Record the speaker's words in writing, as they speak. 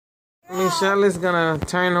Michelle is gonna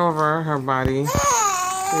turn over her body.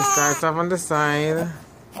 She starts off on the side.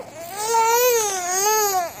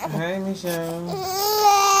 Hi, Michelle.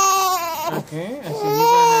 Okay, and she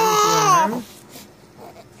uses her hand.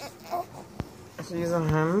 She uses her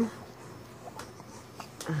hand.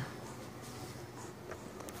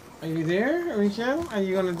 Are you there, Michelle? Are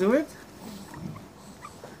you gonna do it?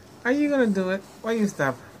 Are you gonna do it? Why you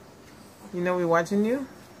stop? You know we're watching you?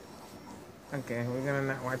 Okay, we're gonna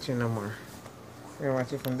not watch you no more. We're gonna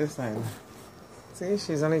watch you from this side. See,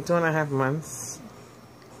 she's only 2.5 months.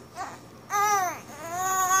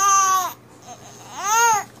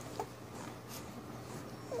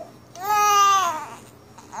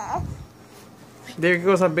 There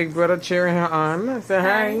goes her big brother cheering her on. Say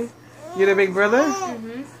hi. You the big brother?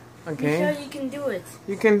 Mm-hmm. Okay. Michelle, you can do it.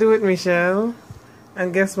 You can do it, Michelle.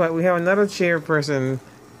 And guess what? We have another chairperson.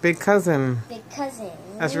 Big cousin. Big cousin.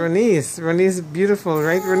 That's Ronice. Ronice is beautiful,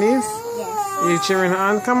 right, Ronice? Yes. You cheering her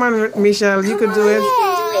on? Come on, Michelle. You can do it.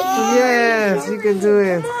 Yes, you can do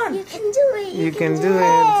it. You can do it. You can do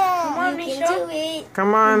it. Come on, Michelle.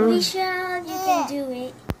 Come on. Michelle, you can do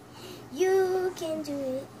it. You can do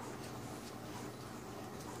it.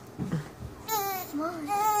 Come on.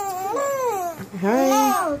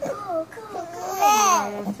 Hi. Go.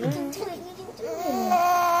 You can do it.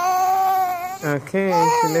 Okay,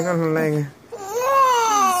 she lift on her leg.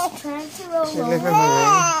 She's trying to roll She lift on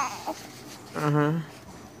her leg.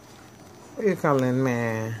 What you calling,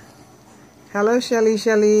 man? Hello,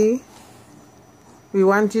 Shelly. We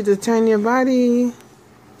want you to turn your body.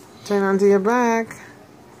 Turn onto your back.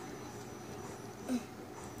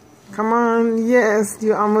 Come on. Yes,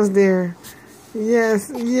 you're almost there.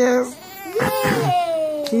 Yes. Yay!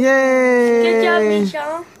 Yay! Good job,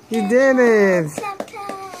 Michelle. You did it.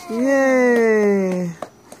 Yay!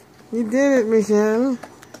 You did it, Michelle.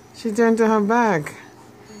 She turned to her back.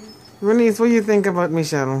 Ronice, what do you think about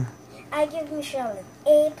Michelle? I give Michelle an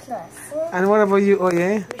A+. And what about you,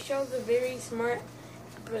 Oye? Michelle's a very smart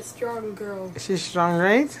but strong girl. She's strong,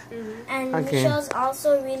 right? Mm-hmm. And Okay. Michelle's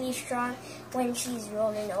also really strong when she's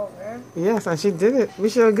rolling over. Yes, and she did it.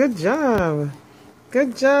 Michelle, good job.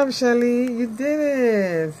 Good job, Shelly. You did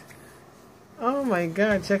it. Oh my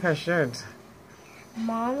God, check her shirt.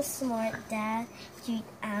 Mom smart, Dad cute,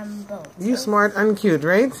 and both. You smart and cute,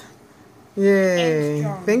 right? Yay.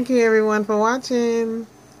 Thank you everyone for watching.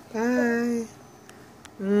 Bye.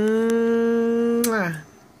 Mwah.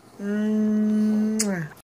 Mwah.